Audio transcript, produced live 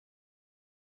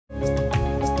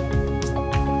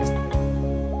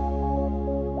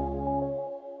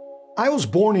I was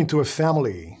born into a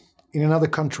family in another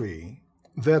country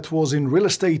that was in real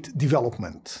estate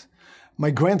development.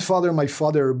 My grandfather and my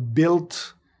father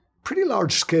built pretty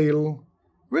large-scale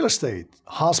real estate,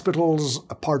 hospitals,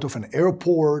 a part of an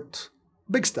airport,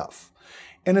 big stuff.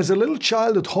 And as a little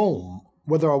child at home,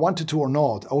 whether I wanted to or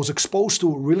not, I was exposed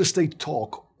to real estate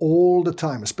talk all the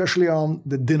time, especially on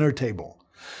the dinner table.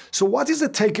 So what is the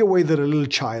takeaway that a little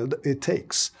child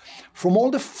takes? From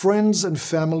all the friends and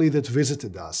family that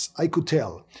visited us, I could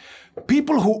tell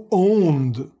people who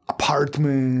owned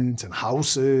apartments and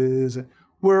houses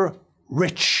were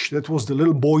rich. That was the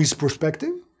little boy's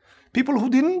perspective. People who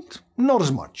didn't, not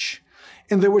as much.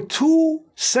 And there were two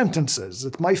sentences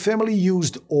that my family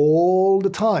used all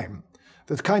the time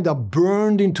that kind of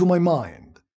burned into my mind.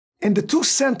 And the two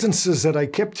sentences that I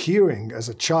kept hearing as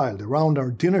a child around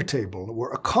our dinner table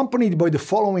were accompanied by the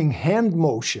following hand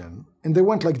motion, and they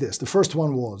went like this. The first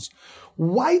one was,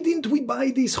 "Why didn't we buy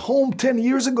this home 10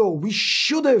 years ago? We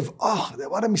should have. Oh,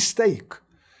 what a mistake."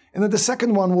 And then the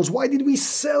second one was, "Why did we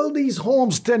sell these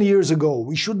homes 10 years ago?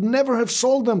 We should never have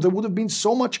sold them. There would have been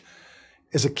so much."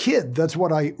 As a kid, that's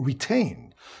what I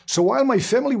retained. So while my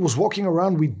family was walking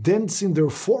around with dents in their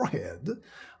forehead,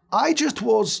 I just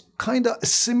was kind of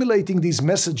assimilating these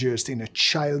messages in a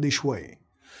childish way.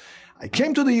 I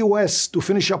came to the US to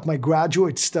finish up my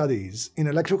graduate studies in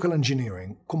electrical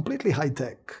engineering, completely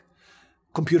high-tech,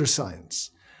 computer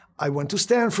science. I went to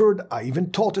Stanford, I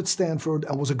even taught at Stanford,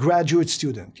 and was a graduate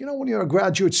student. You know, when you're a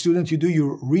graduate student, you do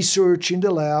your research in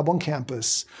the lab on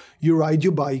campus, you ride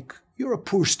your bike, you're a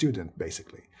poor student,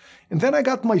 basically. And then I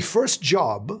got my first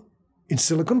job in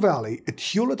Silicon Valley at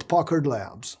Hewlett-Packard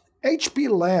Labs. HP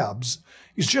Labs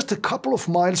is just a couple of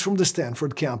miles from the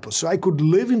Stanford campus, so I could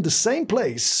live in the same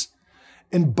place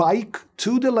and bike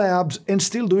to the labs and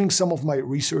still doing some of my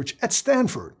research at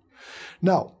Stanford.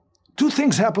 Now, two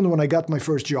things happened when I got my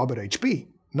first job at HP.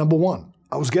 Number one,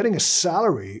 I was getting a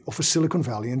salary of a Silicon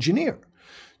Valley engineer.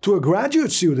 To a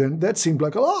graduate student, that seemed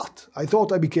like a lot. I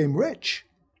thought I became rich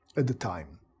at the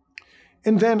time.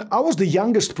 And then I was the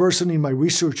youngest person in my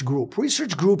research group.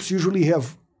 Research groups usually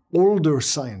have older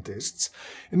scientists,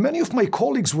 and many of my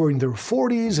colleagues were in their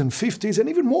 40s and 50s and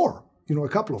even more, a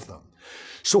couple of them.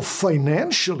 So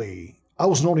financially, I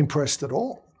was not impressed at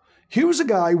all. Here was a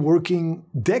guy working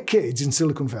decades in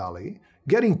Silicon Valley,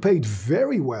 getting paid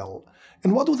very well,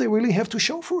 and what do they really have to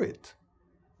show for it?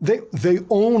 They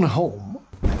own a home,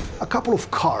 a couple of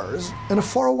cars, and a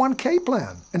 401k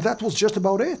plan, and that was just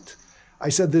about it. I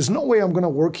said, there's no way I'm going to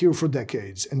work here for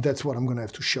decades, and that's what I'm going to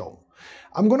have to show.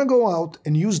 I'm going to go out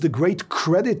and use the great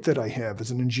credit that I have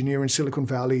as an engineer in Silicon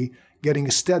Valley, getting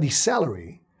a steady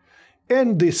salary,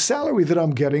 and the salary that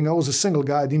I'm getting, I was a single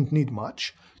guy, I didn't need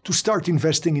much, to start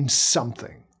investing in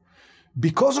something.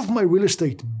 Because of my real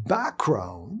estate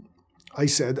background, I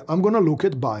said, I'm going to look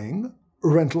at buying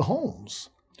rental homes.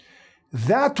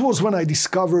 That was when I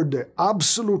discovered the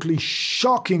absolutely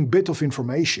shocking bit of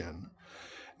information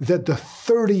that the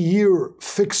 30-year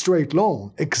fixed-rate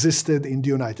loan existed in the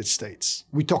United States.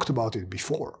 We talked about it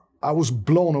before. I was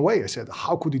blown away. I said,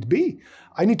 how could it be?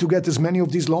 I need to get as many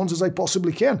of these loans as I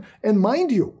possibly can. And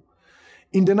mind you,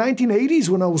 in the 1980s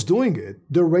when I was doing it,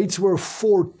 the rates were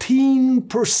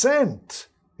 14%.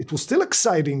 It was still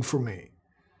exciting for me.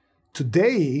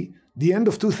 Today, the end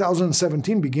of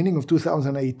 2017, beginning of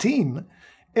 2018,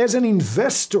 as an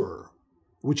investor,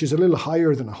 which is a little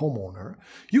higher than a homeowner,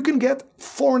 you can get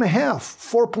 4.5,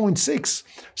 4.6,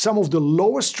 some of the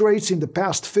lowest rates in the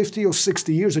past 50 or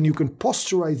 60 years, and you can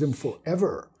posterize them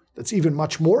forever. That's even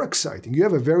much more exciting. You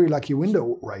have a very lucky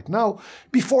window right now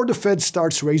before the Fed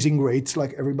starts raising rates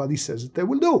like everybody says that they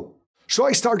will do. So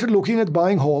I started looking at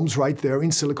buying homes right there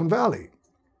in Silicon Valley.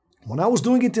 When I was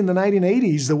doing it in the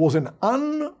 1980s, there was an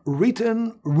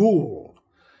unwritten rule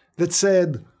that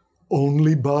said,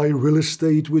 only buy real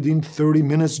estate within 30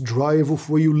 minutes drive of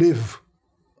where you live.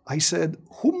 I said,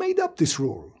 who made up this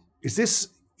rule? Is this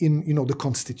in, the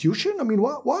Constitution? I mean,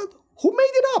 what? Who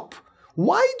made it up?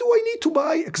 Why do I need to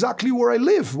buy exactly where I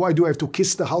live? Why do I have to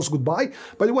kiss the house goodbye?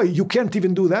 By the way, you can't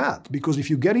even do that, because if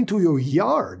you get into your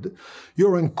yard,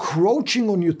 you're encroaching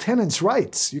on your tenant's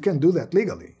rights. You can't do that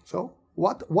legally. So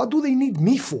what do they need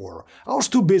me for? I was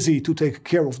too busy to take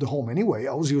care of the home anyway.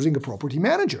 I was using a property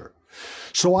manager.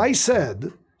 So I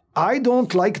said, I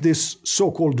don't like this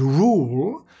so-called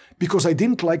rule because I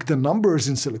didn't like the numbers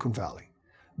in Silicon Valley.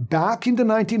 Back in the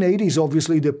 1980s,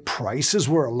 obviously, the prices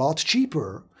were a lot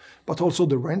cheaper, but also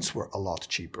the rents were a lot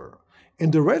cheaper.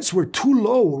 And the rents were too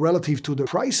low relative to the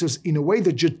prices in a way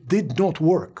that just did not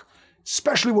work,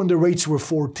 especially when the rates were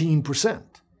 14%.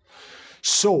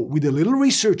 So with a little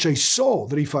research, I saw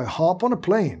that if I hop on a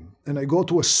plane and I go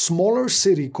to a smaller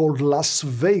city called Las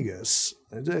Vegas,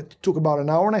 it took about an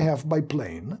hour and a half by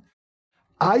plane,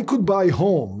 I could buy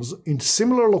homes in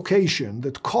similar location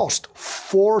that cost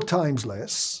 4 times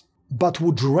less, but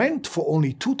would rent for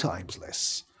only 2 times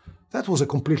less. That was a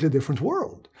completely different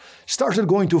world. Started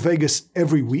going to Vegas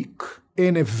every week,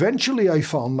 and eventually I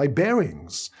found my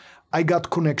bearings. I got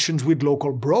connections with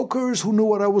local brokers who knew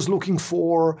what I was looking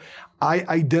for. I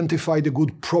identified a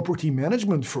good property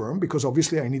management firm because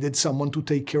obviously I needed someone to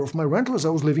take care of my rentals. I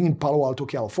was living in Palo Alto,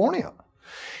 California.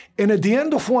 And at the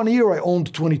end of 1 year, I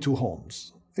owned 22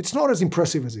 homes. It's not as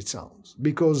impressive as it sounds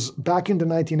because back in the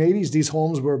 1980s, these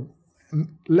homes were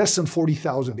less than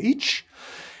 $40,000 each.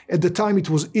 At the time, it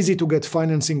was easy to get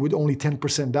financing with only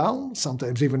 10% down,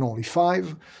 sometimes even only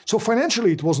 5%. So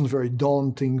financially, it wasn't very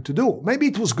daunting to do. Maybe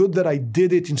it was good that I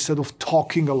did it instead of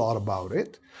talking a lot about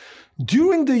it.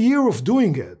 During the year of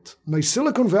doing it, my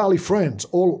Silicon Valley friends,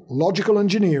 all logical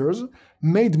engineers,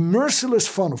 made merciless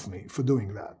fun of me for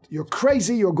doing that. You're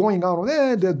crazy, you're going out,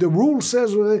 the rule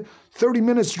says 30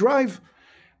 minutes drive.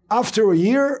 After a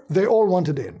year, they all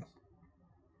wanted in.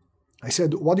 I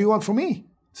said, what do you want from me?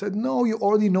 Said, no, you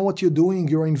already know what you're doing.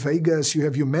 You're in Vegas. You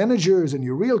have your managers and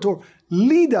your realtor.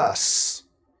 Lead us.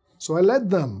 So I led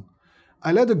them.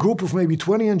 I led a group of maybe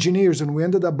 20 engineers, and we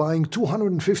ended up buying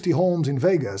 250 homes in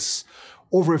Vegas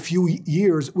over a few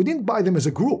years. We didn't buy them as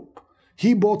a group.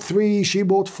 He bought 3, she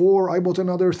bought 4, I bought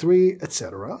another 3,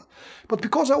 etc. But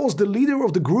because I was the leader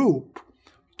of the group,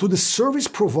 to the service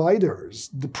providers,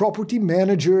 the property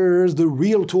managers, the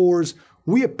realtors,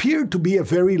 we appeared to be a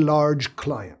very large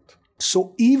client.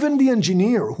 So even the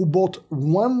engineer who bought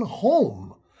 1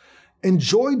 home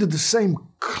enjoyed the same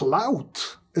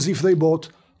clout as if they bought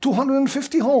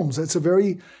 250 homes. It's a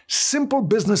very simple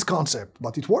business concept,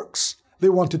 but it works. They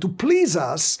wanted to please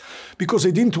us because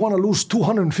they didn't want to lose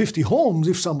 250 homes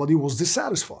if somebody was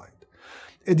dissatisfied.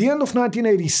 At the end of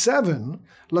 1987,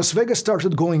 Las Vegas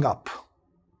started going up.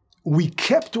 We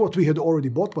kept what we had already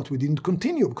bought, but we didn't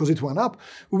continue because it went up.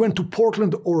 We went to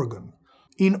Portland, Oregon.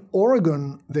 In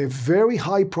Oregon, they have very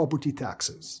high property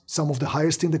taxes, some of the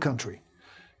highest in the country.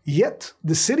 Yet,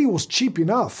 the city was cheap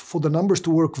enough for the numbers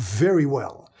to work very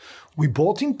well. We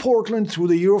bought in Portland through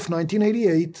the year of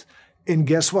 1988, and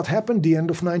guess what happened the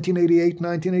end of 1988,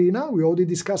 1989? We already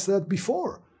discussed that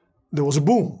before. There was a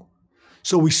boom.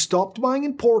 So we stopped buying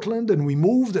in Portland and we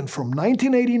moved, and from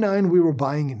 1989 we were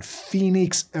buying in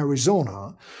Phoenix,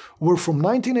 Arizona, where from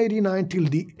 1989 till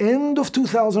the end of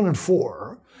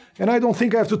 2004, and I don't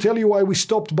think I have to tell you why we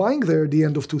stopped buying there at the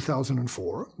end of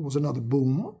 2004. It was another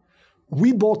boom.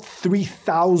 We bought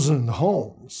 3,000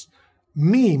 homes.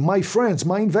 Me, my friends,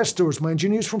 my investors, my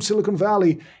engineers from Silicon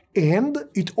Valley, and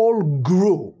it all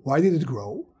grew. Why did it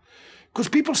grow? Because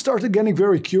people started getting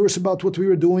very curious about what we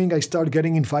were doing. I started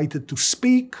getting invited to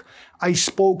speak. I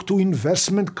spoke to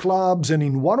investment clubs, and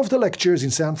in one of the lectures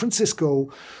in San Francisco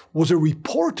was a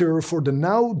reporter for the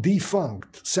now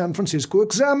defunct San Francisco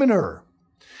Examiner.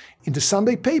 In the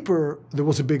Sunday paper, there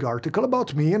was a big article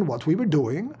about me and what we were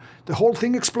doing. The whole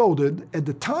thing exploded. At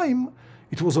the time,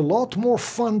 it was a lot more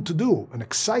fun to do and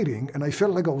exciting, and I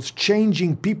felt like I was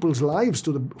changing people's lives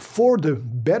for the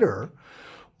better,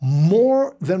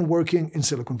 more than working in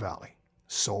Silicon Valley.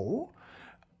 So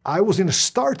I was in a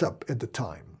startup at the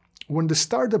time. When the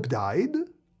startup died,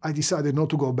 I decided not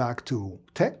to go back to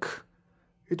tech.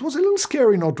 It was a little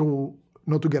scary not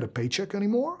to get a paycheck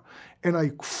anymore. And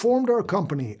I formed our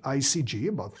company, ICG,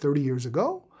 about 30 years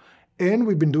ago, and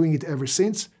we've been doing it ever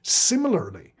since.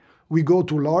 Similarly, we go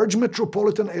to large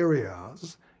metropolitan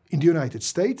areas in the United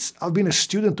States. I've been a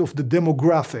student of the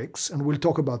demographics, and we'll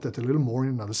talk about that a little more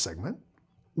in another segment.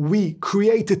 We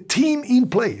create a team in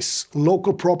place,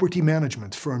 local property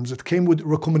management firms that came with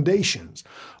recommendations,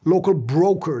 local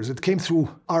brokers that came through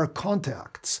our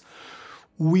contacts.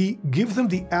 We give them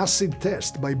the acid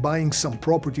test by buying some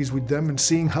properties with them and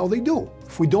seeing how they do.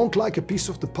 If we don't like a piece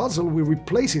of the puzzle, we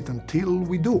replace it until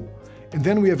we do. And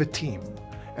then we have a team.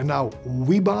 And now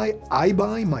we buy, I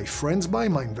buy, my friends buy,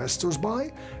 my investors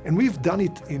buy, and we've done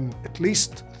it in at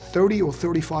least 30 or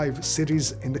 35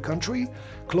 cities in the country,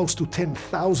 close to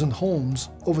 10,000 homes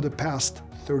over the past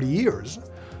 30 years.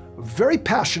 Very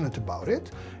passionate about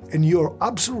it, and you're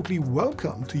absolutely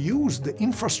welcome to use the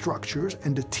infrastructures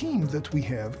and the team that we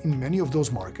have in many of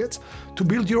those markets to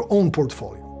build your own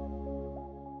portfolio.